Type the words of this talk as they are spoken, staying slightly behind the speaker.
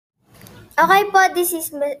Okay po, this is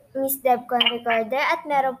Miss Debcon Recorder at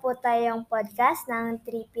meron po tayong podcast ng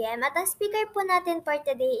 3 p.m. At ang speaker po natin for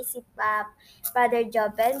today is si Brother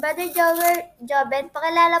Joven. Brother Joven,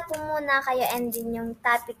 pakilala po muna kayo and din yung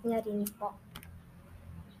topic niyo rin po.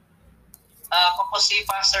 Ako po si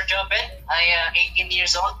Pastor Joven, ay 18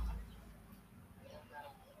 years old.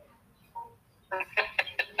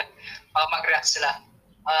 Mag-react sila.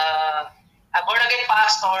 I'm born again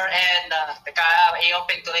pastor and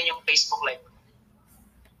i-open ko rin yung Facebook Live.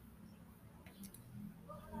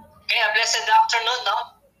 Okay, a blessed afternoon,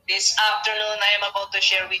 no? This afternoon, I am about to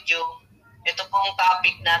share with you ito pong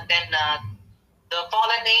topic natin na the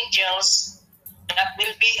fallen angels that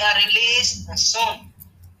will be released soon.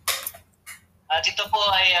 Dito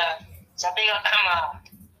po ay sabi nga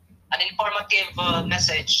an informative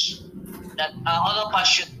message that all of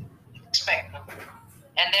us should expect.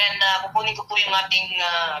 And then kukunin ko po yung ating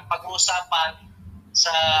pag-uusapan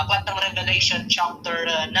sa Aklat ng Revelation chapter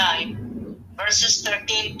 9 verses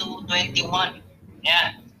 13 to 21. Yan.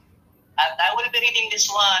 At I will be reading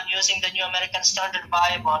this one using the New American Standard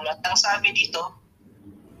Bible. At ang sabi dito,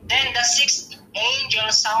 then the sixth angel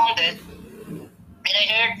sounded, and I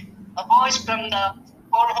heard a voice from the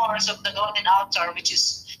four horns of the golden altar which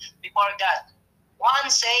is before God.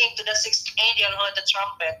 One saying to the sixth angel who had the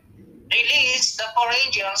trumpet, release the four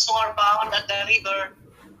angels who are bound at the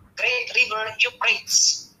great river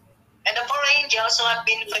Euphrates. And the four angels who had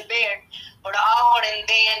been prepared for the hour and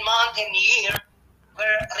day and month and year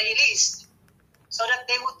were released, so that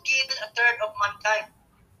they would kill a third of mankind.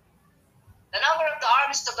 The number of the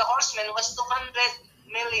armies of the horsemen was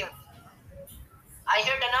 200 million. I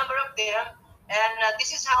heard the number of them, and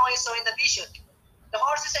this is how I saw in the vision. The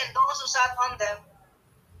horses and those who sat on them,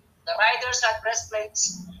 the riders had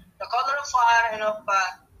breastplates, the color of fire and of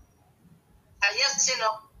hyacinth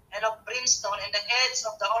and of brimstone, and the heads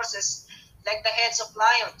of the horses like the heads of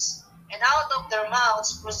lions. And out of their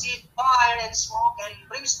mouths proceed fire and smoke and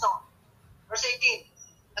brimstone. Verse 18.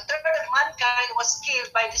 A third of mankind was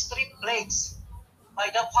killed by these three plagues,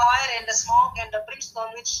 by the fire and the smoke and the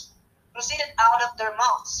brimstone which proceeded out of their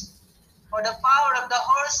mouths. For the power of the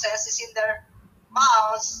horses is in their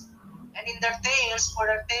mouths and in their tails, for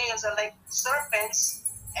their tails are like serpents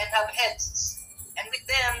and have heads, and with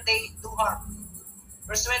them they do harm.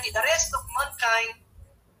 Verse 20. The rest of mankind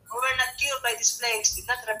who were not killed by these plagues did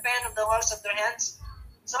not repent of the works of their hands,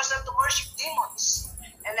 so as not to worship demons,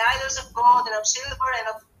 and the idols of gold, and of silver, and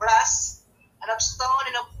of brass, and of stone,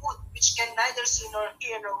 and of wood, which can neither see nor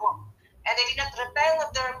hear nor walk. And they did not repent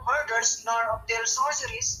of their murders, nor of their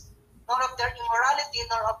sorceries, nor of their immorality,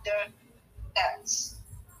 nor of their thefts.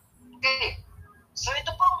 Okay, so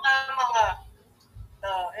ito pong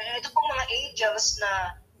mga angels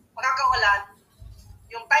na makakawalan.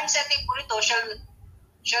 Yung time setting po nito shall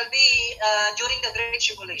be during the Great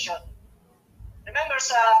Tribulation. Remember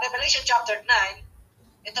sa Revelation chapter 9,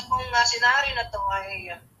 ito pong scenario na to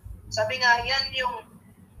ay sabi nga yan yung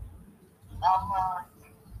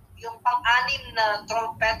pang-anim na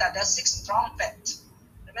trumpeta, the sixth trumpet.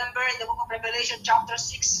 Remember in the book of Revelation chapter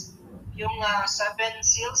 6, yung 7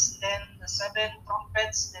 seals, then the 7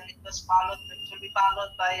 trumpets, then it will be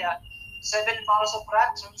followed by 7 bowls of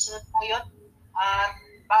wrath. Sunod po yun. At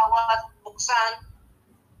bawat buksan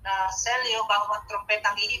na selyo, bawat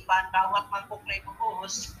trumpetang ihipan, bawat mangkok na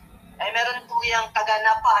ibubuhos, ay meron po yung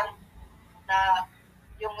kaganapan na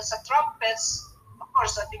yung sa trumpets, of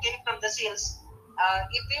course, beginning from the seals,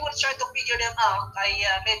 if we will try to figure them out, ay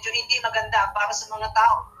medyo hindi maganda para sa mga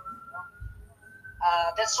tao.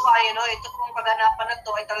 That's why, ito pong kaganapan na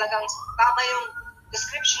to ay talagang tama yung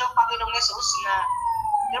description ng Panginoong Jesus na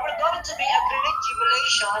there were going to be a great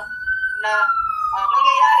tribulation na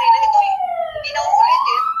mangyayari na ito hindi na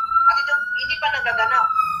uulitin at ito hindi pa nagaganap.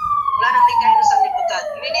 Wala nang likay na sanlibutan.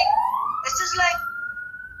 Meaning, it's just like,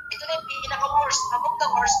 ito na yung pinaka-worst, among the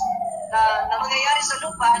worst na mangyayari sa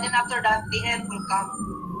lupa, and then after that, the end will come.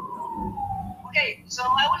 Okay, so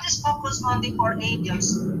I will just focus on the four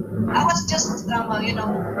angels. I was just,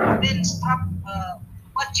 been struck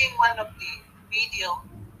watching one of the video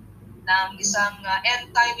ng isang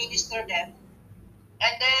end-time minister din.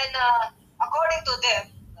 And then, according to them,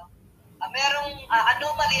 merong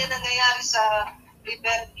anomaly na nangyayari sa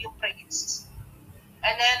river Euphrates.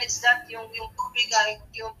 And then it's that yung tubig ay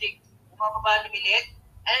unti-unti bumababa, lumiliit.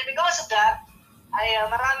 And then because of that, ay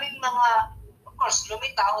maraming mga, of course,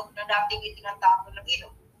 lumitaw na dating itinatapon ng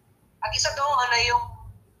ilog. At isa doon ay yung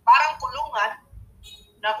parang kulungan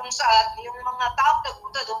na kung saan yung mga tao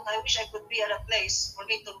nagpunta doon, I wish I could be at a place for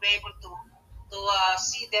me to be able to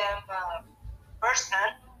see them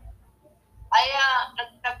firsthand. Ay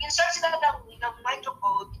nag-insert sila ng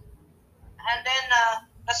microphone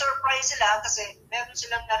kasi meron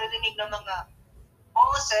silang narinig ng mga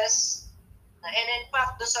boses, and in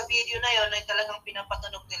fact, doon sa video na yon ay talagang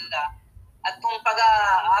pinapatunog nila. At kung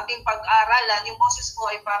ating pag-aralan, yung boses ko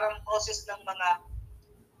ay parang boses ng mga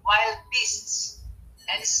wild beasts.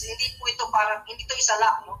 And hindi po ito hindi ito isa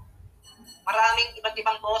lang, no? Maraming iba't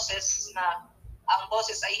ibang boses na ang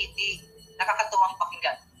boses ay hindi nakakatuwang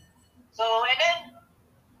pakinggan. So, and then,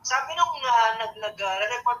 sabi nung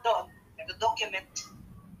nag-report doon, nag-document,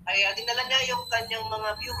 ay dinala niya yung kanyang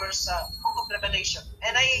mga viewers sa Book of Revelation.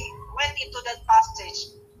 And I went into that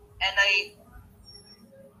passage and I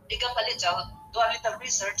dig up a little, do a little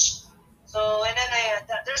research. So, and then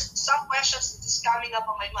there's some questions that is coming up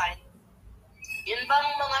on my mind. Yun bang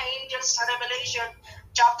mga angels sa Revelation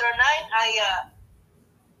chapter 9 ay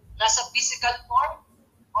nasa physical form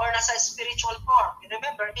or nasa spiritual form? You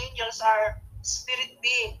remember, angels are spirit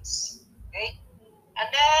beings. Okay? And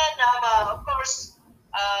then, of course,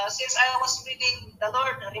 since I was reading, the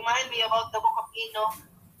Lord remind me about the book of Enoch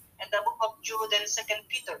and the book of Jude and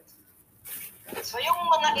 2 Peter. So yung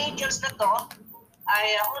mga angels na to, ay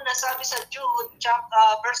nasabi sa Jude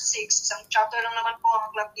verse 6, isang chapter lang naman po ang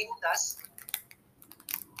aklat ni Judas.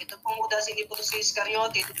 Ito pong Judas, hindi po ito si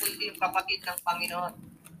Iscariote, ito po yung kapatid ng Panginoon.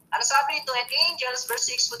 Ano sabi ito? And angels, verse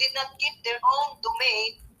 6, who did not keep their own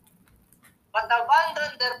domain, but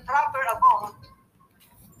abandoned their proper abode.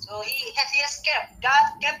 So he has God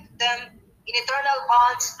kept them in eternal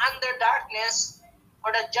bonds under darkness for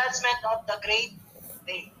the judgment of the great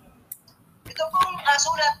day. Ito pong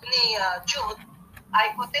sulat ni Jude ay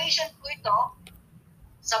quotation po ito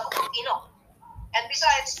sa book of Enoch. And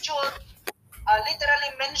besides, Jude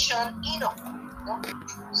literally mentioned Enoch. No?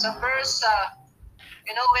 Sa verse,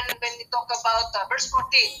 when we talk about verse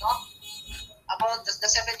 14, no? About the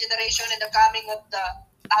seventh generation and the coming of the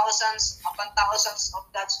thousands upon thousands of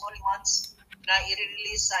God's holy ones na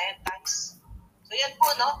i-release sa end times. So yan po,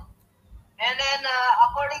 no? And then,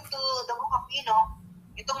 according to the book of Enoch,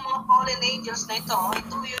 itong mga fallen angels na ito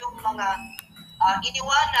yung mga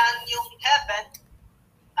iniwanan yung heaven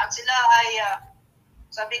at sila ay,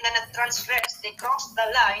 sabi nga nag-transgress, they crossed the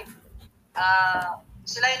line,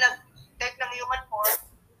 sila yung nag-take ng human form,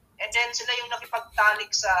 and then sila yung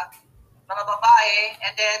nakipagtalik sa mga babae,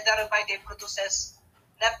 and then thereby they produces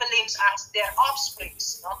Nephilims as their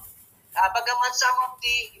offsprings, no? Bagaman some of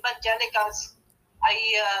the evangelicals ay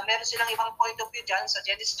meron silang ibang point of view dyan sa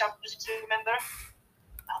Genesis chapter 6, remember?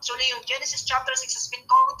 Actually, yung Genesis chapter 6 has been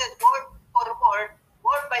quoted word for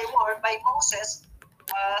word by Moses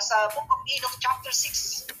sa book of Enoch chapter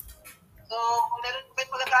 6. So, kung meron kayo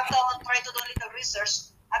pagkakataon, try to do a little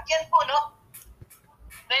research. At yan po, no?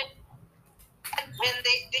 When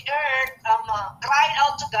the earth cried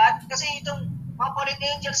out to God, kasi itong mga fallen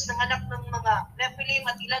angels ng anak ng mga Nephilim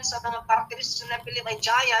at ilan sa mga characteristics ng Nephilim ay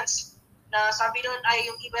giants, na sabi doon ay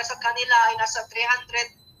yung iba sa kanila ay nasa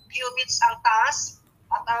 300 cubits ang taas,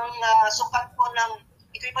 at ang sukat po ng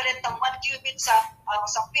equivalent ng 1 cubit sa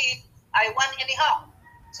feet ay 1.5.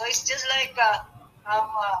 So it's just like 300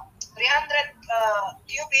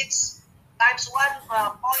 cubits times 1.5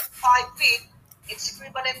 feet, it's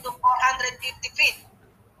equivalent to 450 feet.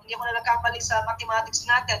 Hindi ko na nagkabalik sa mathematics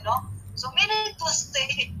natin, no? So meaning to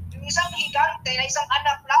say, yung isang higante na isang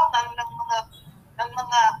anak lamang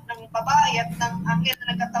ng babae at ng anghel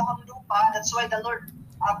na nagkatawang lupa. That's why the Lord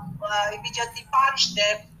immediately punished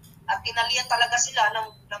them at tinalian talaga sila ng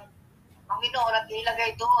Panginoon at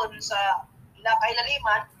ilagay doon sa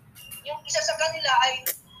kailaliman. Yung isa sa kanila ay,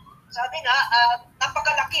 sabi nga,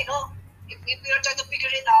 napakalaki, no? If we are trying to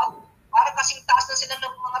figure it out, parang kasing taas na sila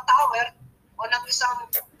ng mga tower o ng isang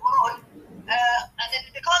buron. And then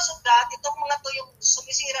because of that, itong mga to yung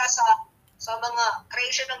sumisira sa mga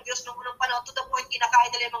creation ng Diyos noong unang panahon, to the point kinakain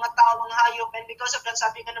nila yung mga tao, mga hayop, and because of that,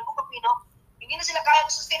 sabi nga ng Book of Enoch, hindi na sila kaya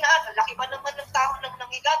sustinahan. Laki ba naman ng tao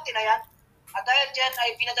ng higante na yan? At dahil dyan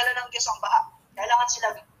ay pinadala ng Diyos ang baha. Kailangan sila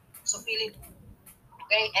supilin.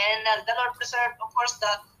 Okay, and the Lord preserved, of course,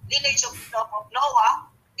 the lineage of Noah,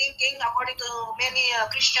 thinking, according to many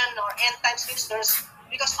Christian or end times ministers,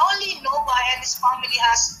 because only Noah and his family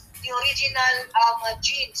has the original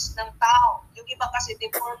genes ng tao. Yung iba kasi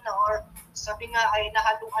deformed na, or sabi nga ay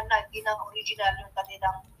nahaluan na, hindi na original yung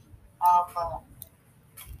kanilang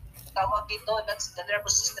tawag dito, that's the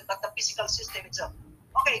nervous system, but the physical system itself.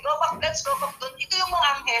 Okay, let's go back doon. Ito yung mga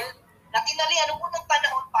anghel na tinalian noong unang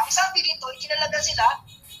panahon pa. Sabi dito, ikinalaga sila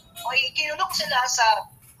o ikinulong sila sa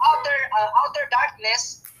outer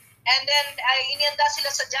darkness, and then inianda sila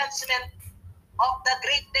sa judgment of the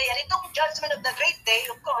great day. And itong judgment of the great day,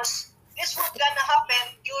 of course, is what gonna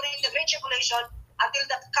happen during the Great Tribulation until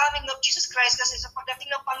the coming of Jesus Christ, kasi sa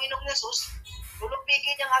pagdating ng Panginoong Jesus,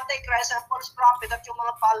 lulupigin yung Antichrist and false prophet at yung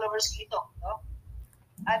mga followers nito. No?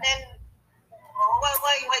 And then,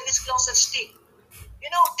 why disclose such thing?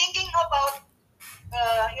 Thinking about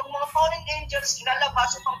yung mga fallen angels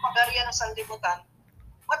lalabas upang pagarian ng sanlibutan,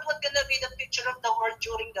 what would gonna be the picture of the world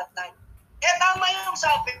during that time? Tama yung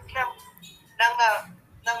sabi ng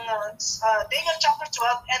Daniel chapter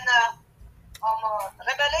 12 and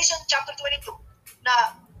Revelation chapter 22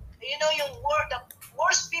 na yung the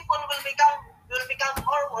worst people will become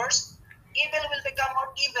more worse, evil will become more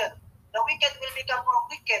evil, the wicked will become more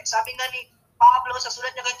wicked. Sabi nga ni Pablo sa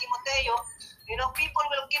sulat niya kay Timoteo, people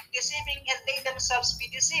will keep deceiving and they themselves be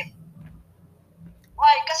deceived.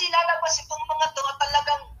 Why? Kasi lalabas itong mga to at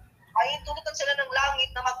talagang ay tulutan sila ng langit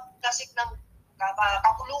na magkasik ng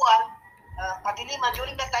kakuluan, kadiliman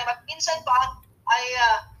during that time. At minsan pa ay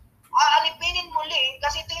aalipinin muli,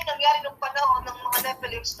 kasi ito yung nangyari ng panahon ng mga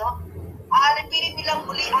Nephilims, no? Aalipinin nilang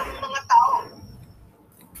muli ang mga tao.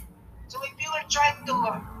 So if you will try to,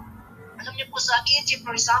 alam niyo po sa Egypt,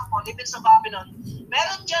 for example, even sa Babylon,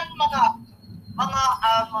 meron dyan mga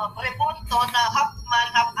repunto na half man,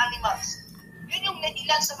 half animals. Yun yung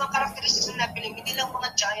ilan sa mga characteristics ng Nephilim, hindi lang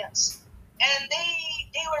mga giants. And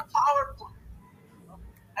they were powerful.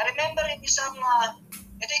 I remember yung isang,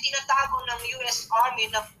 ito yung tinatago ng US Army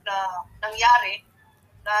na nangyari,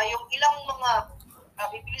 na yung ilang mga,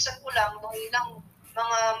 bibilisan ko lang, yung ilang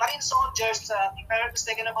mga marine soldiers, if I'm not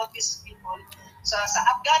mistaken about these people, sa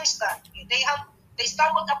Afghanistan, they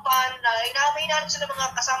stumbled upon, hinahanap sila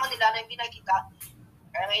mga kasama nila na hindi nakita,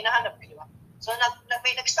 kaya nga hinahanap, di ba? So,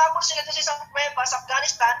 nag-stumble sila doon sa isang kuweba sa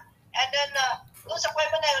Afghanistan, and then, doon sa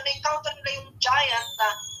kuweba na yun, na-encounter nila yung giant na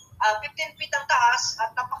 15 feet ang taas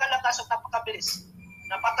at napakalakas at napakabilis.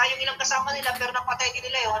 Napatay yung ilang kasama nila, pero napatay din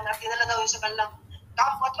nila yun at dinala daw yung sa kanilang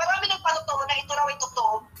kampo. At marami ng panotoo na ito raw ay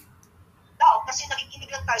totoo daw, kasi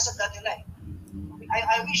nakikinig lang tayo sa God nila eh.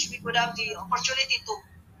 I wish we could have the opportunity to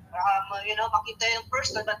makita yung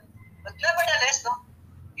person, but nevertheless, no,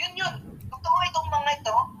 yun. Totoo itong mga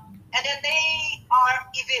ito, and then they are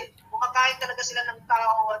evil. Kumakain talaga sila ng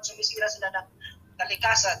tao at sumisira sila ng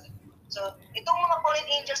kalikasan. So, itong mga fallen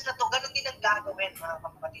angels na to, ganun din ang gagawin, mga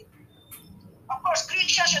kapatid. Of course,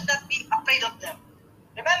 Christians should not be afraid of them.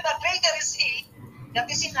 Remember, greater is He that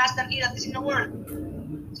is in us than He that is in the world.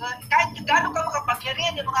 So, kahit gano'n ka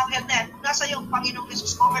makapagyarihan yung mga anghel na yan, kung nasa yung Panginoong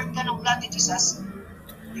Jesus, covered ka ng blood ni Jesus,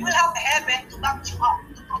 you will have heaven to back you up,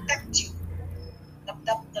 to protect you.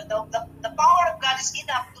 The power of God is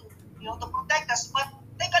enough to protect us. But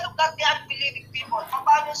take a look at the unbelieving people.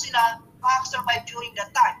 Paano sila ma-survive during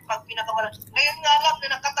that time? Pag pinakawalan. Ngayon nga lang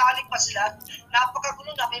na nakatali pa sila,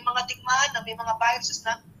 napakagulo na, may mga digmaan na, may mga viruses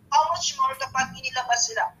na, how much more kapag inilabas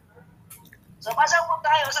sila? So, basa po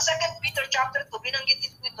tayo sa 2 Peter chapter 2, binanggit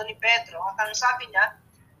ito ni Pedro. At ang sabi niya,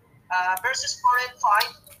 verses 4 and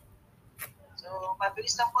 5. So,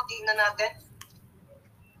 mabilis lang po, tingnan natin.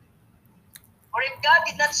 For if God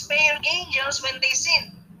did not spare angels when they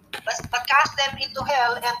sinned, but cast them into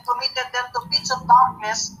hell and committed them to pits of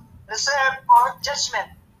darkness reserved for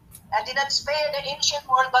judgment, and did not spare the ancient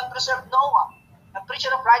world but preserved Noah, a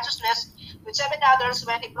preacher of righteousness, with 7 others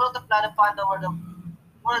when he brought the flood upon the world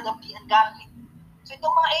of the ungodly. So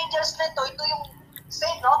itong mga angels na ito yung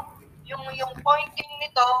same, no? Yung pointing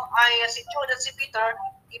nito ay si Jude at si Peter,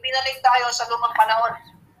 ibinalik tayo sa lumang panahon.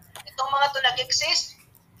 Itong mga ito nag-exist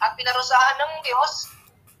at pinarusahan ng Diyos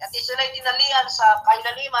at sila tinalian sa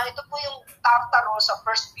kailaliman. Ito po yung Tartaro sa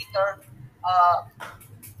 1 Peter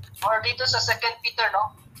or dito sa 2 Peter,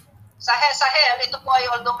 no? Sa hell, ito po ay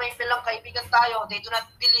although may bilang kaibigan tayo, they do not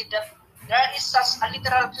believe that there is such a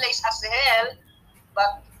literal place as hell,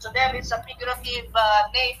 but to them it's a figurative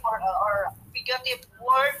name or figurative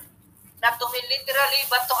word, not to mean literally,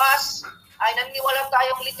 but to us ay naniniwala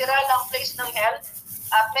tayong literal ang place ng hell.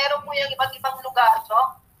 At meron po yung iba't ibang lugar,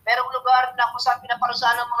 no? Merong lugar na kung saan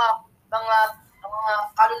pinaparusahan ng mga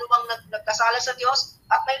kaluluwang nagkasala sa Diyos,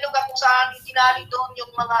 at may lugar kung saan itinali doon yung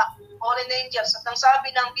mga fallen angels. At ang sabi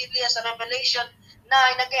ng Biblia sa Revelation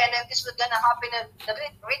 9, again, and this would gonna happen in the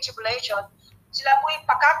Great Tribulation, sila po yung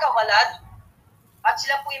pakakawalad at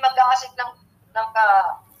sila po yung mag-aasik ng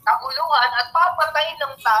kaguluhan at papatayin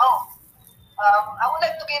ng tao. I would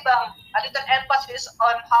like to give a little emphasis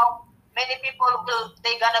on how many people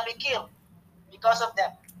they gonna be killed because of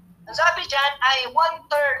them. Ang sabi dyan ay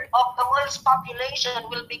 1/3 of the world's population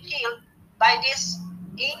will be killed by these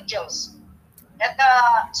angels. At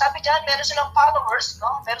sabi dyan, meron silang followers,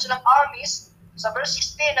 no? Meron silang armies. Sa verse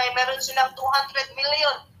 16 ay meron silang 200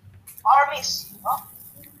 million armies, no?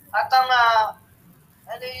 At ang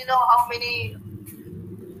you know how many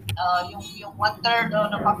yung 1/3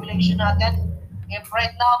 ng population natin, if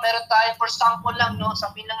right now meron tayo, for example lang, no,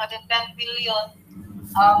 sabihin lang natin 10 billion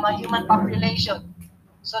human population.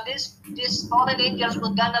 So this fallen angels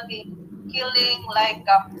would gonna be killing like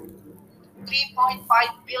 3.5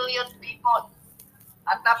 billion people.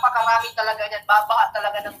 At napakarami talaga yan, babaha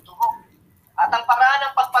talaga ng dugo. At ang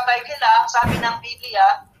paraan ng pagpatay nila, sabi ng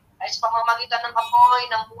Biblia, ay sa pamamagitan ng apoy,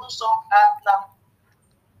 ng usok, at ng,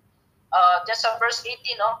 just sa verse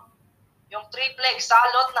 18, no? Yung three plagues,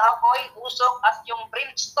 salot na apoy, usok, at yung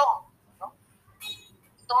brimstone. No?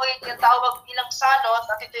 Ito ay tinatawag bilang salot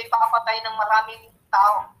at ito ay pakapatay ng maraming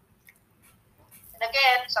tao. And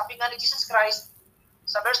again, sabi nga ni Jesus Christ,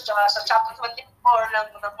 sa chapter 24 ng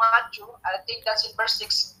Matthew, I think that's in verse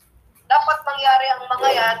 6, dapat mangyari ang mga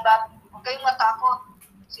yan, but huwag kayong matakot.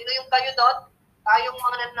 Sino yung kayo doon? Tayong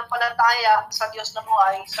mga nanampalataya sa Diyos na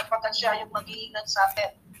buhay, sapagkat siya yung mag-iingat sa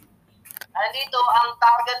atin. Dito, ang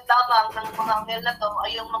target lamang ng mga anghel na to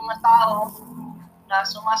ay yung mga tao na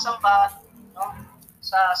sumasamba, no,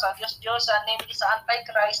 sa Diyos, namely sa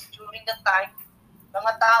Antichrist during the time,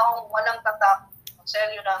 mga taong walang tatak ang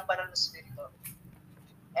selyo ng banal na spirito.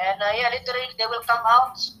 And literally, they will come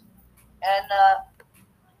out. And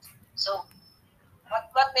so,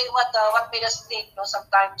 what made us think, no,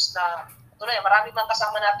 sometimes na, maraming mga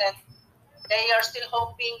kasama natin, they are still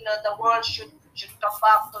hoping na the world should come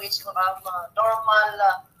back to its normal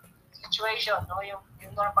situation, no? Yung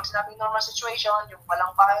normal, pag sinabing normal situation, yung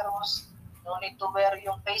walang virus, no need to wear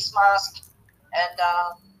yung face mask, and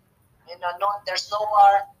no, there's no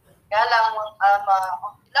war. Kaya lang,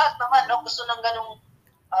 lahat naman, no, gusto ng ganung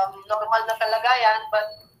normal na kalagayan, but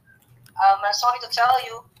I'm sorry to tell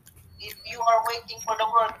you, if you are waiting for the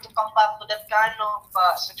world to come back to that kind of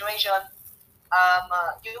situation,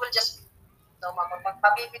 you will just,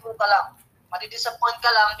 mabibigo ka lang, madi-disappoint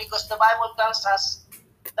ka lang, because the Bible tells us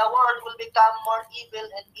the world will become more evil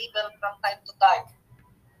and evil from time to time.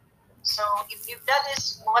 So if that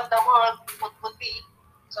is what the world would be,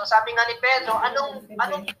 so sabi nga ni Pedro, anong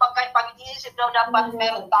pag-iisip daw dapat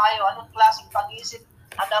meron tayo? Anong klaseng pag-iisip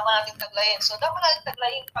ang dapat natin taglayin? So dapat natin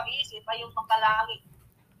taglayin pag-iisip ay yung pagkalangit.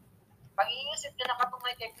 Pag-iisip na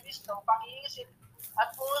nakatungay kay Kristo, pag-iisip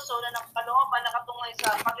at puso na kalooban nakatungay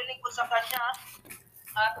sa paglilingkod sa Kanya,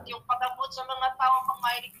 at yung pag-abot sa mga taong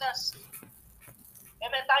pangmailigtas.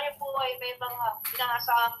 Amen, tayo po ay may mga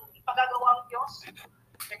inaasahang ipagagawa ang Diyos.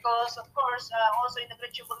 Because of course, also in the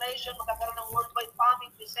Great Tribulation, magkakaroon ng worldwide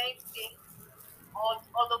famine, the same thing.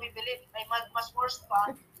 Although we believe ay mas worse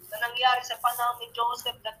pa na nangyari sa panahon ni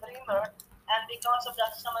Joseph the Dreamer, and because of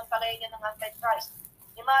that, samantalayan niya ng Antichrist.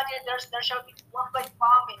 Imagine there shall be worldwide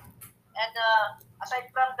famine, and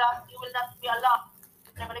aside from that, you will not be allowed.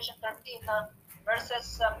 Revelation 13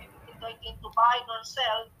 verses 15-18 to buy nor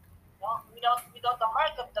sell, no, without the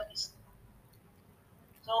mark of the beast.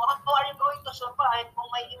 So how are you going to survive kung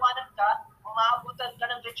may iwanan ka o maabutan ka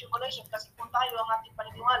ng Great Tribulation? Kasi kung tayo ang ating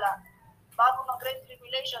paniniwala, bago mag-Great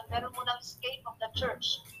Tribulation, meron mo ng escape of the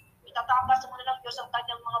church. Itatakas mo na ng Diyos ang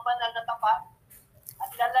kanyang mga banal na tapat at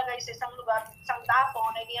ilalagay sa isang lugar, isang dako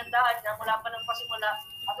na inihandahan na mula pa ng pasimula.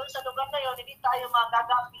 At doon sa lugar na yun, hindi tayo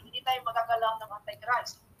magagapi, hindi tayo magagalaw ng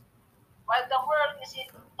Antichrist. While the world is in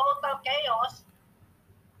total chaos,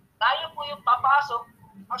 tayo po yung papasok.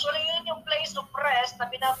 Actually, yun yung place of rest na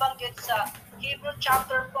binabanggit sa Hebrew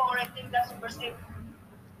chapter 4, I think that's verse 8.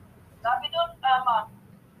 Sabi doon,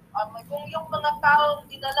 kung yung mga taong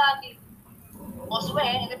dinala ni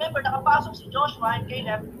Josue, remember, nakapasok si Joshua and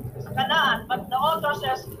Caleb sa Canaan, but the author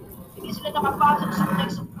says, hindi sila nakapasok sa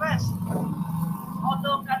place of rest.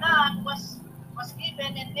 Although Canaan was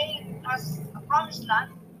given and named as a promised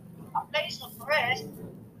land, a place of rest,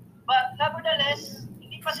 but nevertheless,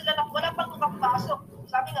 hindi pa sila wala pang makapasok.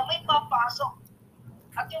 Sabi nga, may papasok.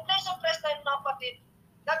 At yung place of rest na yung mga kapatid,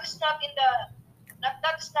 that is not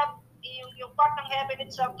yung part ng heaven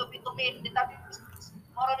itself to be domain, that is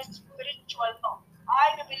more spiritual, no.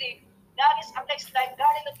 I believe that is a place like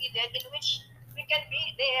Garden of Eden in which we can be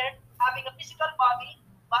there having a physical body,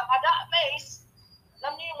 but at that place,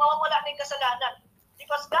 alam niyo yung mawawala ng kasalanan.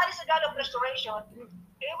 Because God is a God of restoration.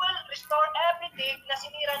 He will restore everything na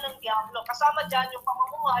sinira ng Diablo. Kasama dyan yung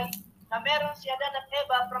pamumuhay na meron si Adan at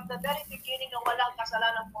Eva from the very beginning na walang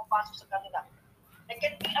kasalanan pumapasok sa kanila. They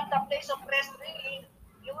can be at the place of rest really.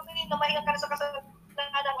 Yung hindi na mahinga ka na sa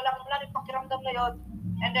kasalanan, wala rin pakiramdam na yun.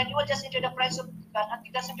 And then you will just enjoy the presence of God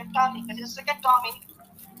until the second coming. Kasi sa second coming,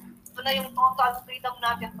 ito na yung total freedom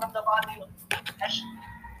natin from the body of flesh.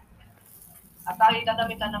 At tayo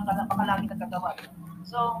dadamitan ng pakalangit ng katawan.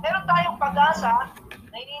 So, meron tayong pag-asa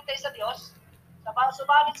na hinihintay sa Diyos.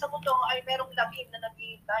 Subalit sa mundo ay merong lagim na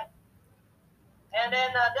naghihintay. And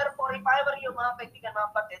then, therefore, if I were you, mga kaibigan,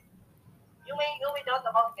 mga kapatid, you may doubt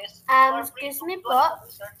about this. You are free Excuse to me do a po. little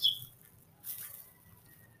research.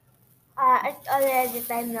 It's already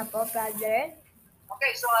time na po, brother.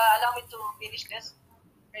 Okay, so allow me to finish this.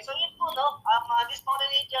 Okay, so yun po, no? These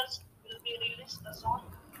fallen angels will be released soon.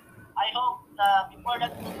 I hope na before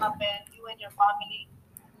that would happen, you and your family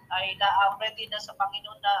ay ready na sa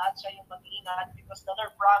Panginoon na at siya yung mag-iingat because the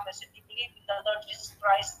Lord promised, if you believe in the Lord Jesus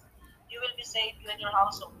Christ, you will be saved, you and your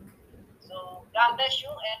household. So, God bless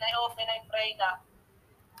you and I hope and I pray na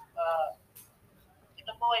uh,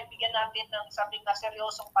 ito po ay bigyan natin ng sabing na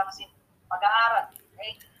seryosong pansin, pag-aaral.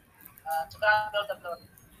 Okay? To God be all the glory.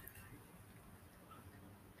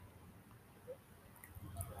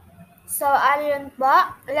 So, ayun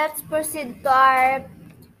po. Let's proceed to our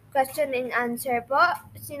question and answer po.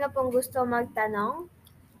 Sino pong gusto magtanong?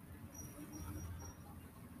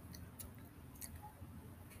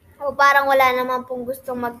 O parang wala naman pong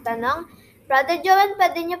gustong magtanong. Brother Joven,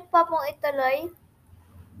 pwede niyo pa pong ituloy?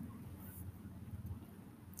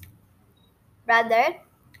 Brother?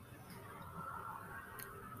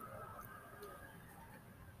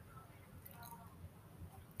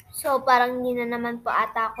 So, parang hindi na naman po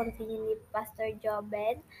ata continue ni Pastor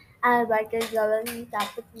Joven. Brother Joven yung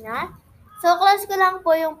topic niya. So, close ko lang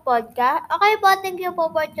po yung podcast. Okay po, thank you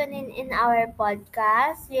po for tuning in our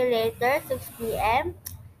podcast. See you later, 6 p.m.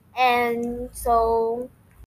 And so,